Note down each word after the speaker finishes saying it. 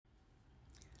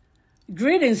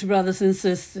Greetings, brothers and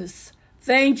sisters.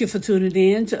 Thank you for tuning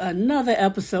in to another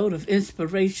episode of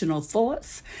Inspirational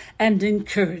Thoughts and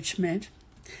Encouragement.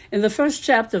 In the first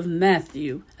chapter of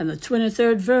Matthew and the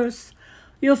 23rd verse,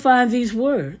 you'll find these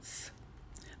words.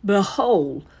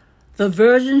 Behold, the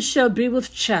virgin shall be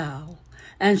with child,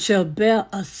 and shall bear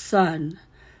a son,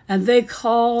 and they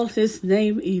call his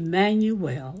name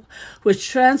Emmanuel, which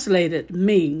translated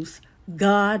means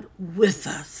God with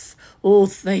us. Oh,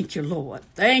 thank you, Lord.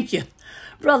 Thank you.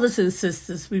 Brothers and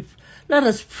sisters, let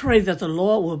us pray that the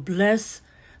Lord will bless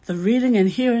the reading and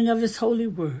hearing of his holy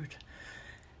word.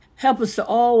 Help us to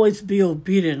always be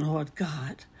obedient, Lord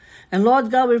God. And Lord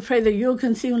God, we pray that you'll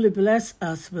continually bless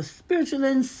us with spiritual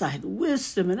insight,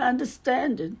 wisdom, and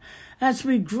understanding as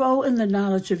we grow in the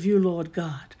knowledge of you, Lord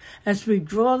God, as we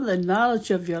grow in the knowledge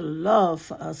of your love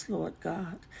for us, Lord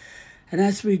God, and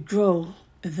as we grow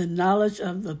in the knowledge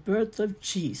of the birth of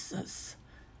Jesus,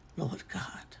 Lord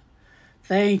God.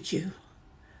 Thank you.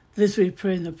 This we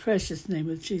pray in the precious name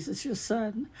of Jesus, your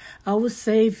Son, our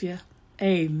Savior.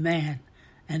 Amen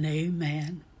and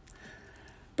amen.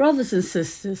 Brothers and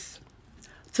sisters,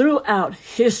 throughout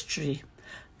history,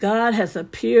 God has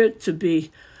appeared to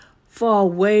be far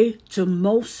away to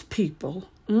most people.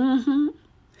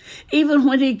 Even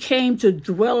when he came to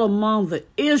dwell among the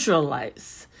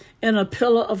Israelites in a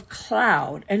pillar of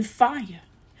cloud and fire.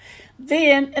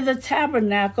 Then in the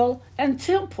tabernacle and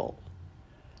temple,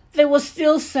 they were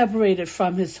still separated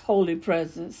from his holy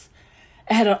presence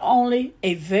and had only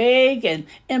a vague and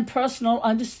impersonal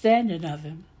understanding of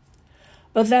him.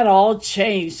 But that all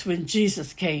changed when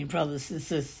Jesus came, brothers and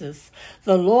sisters.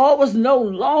 The Lord was no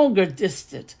longer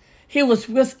distant. He was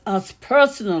with us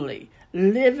personally,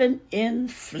 living in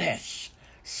flesh,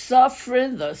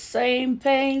 suffering the same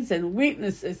pains and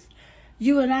weaknesses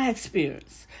you and I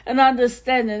experience, and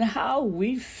understanding how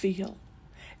we feel.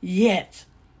 Yet,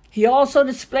 he also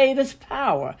displayed his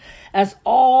power as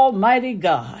Almighty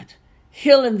God,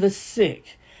 healing the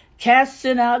sick,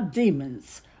 casting out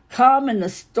demons, calming the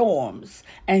storms,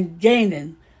 and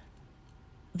gaining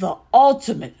the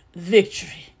ultimate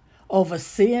victory over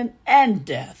sin and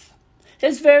death.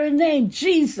 His very name,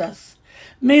 Jesus,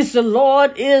 means the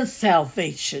Lord is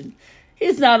salvation.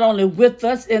 He's not only with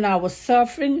us in our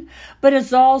suffering, but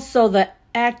is also the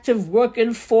active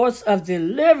working force of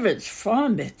deliverance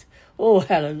from it. Oh,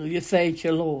 hallelujah. Thank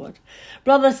you, Lord.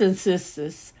 Brothers and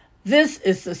sisters, this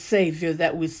is the Savior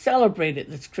that we celebrated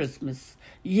this Christmas.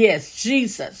 Yes,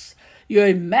 Jesus, your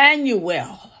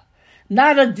Emmanuel,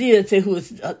 not a deity who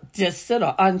is distant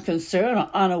or unconcerned or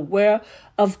unaware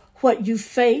of what you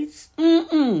face.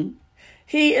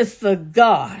 He is the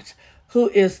God who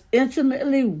is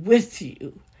intimately with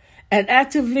you and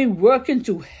actively working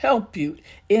to help you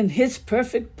in his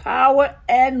perfect power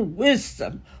and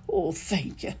wisdom. Oh,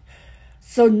 thank you.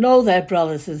 So know that,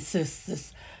 brothers and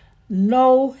sisters.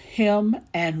 Know him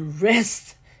and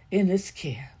rest in his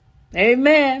care.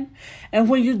 Amen. And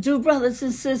when you do, brothers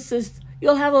and sisters,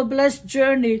 you'll have a blessed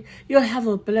journey. You'll have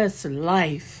a blessed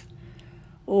life.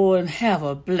 Oh, and have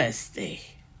a blessed day.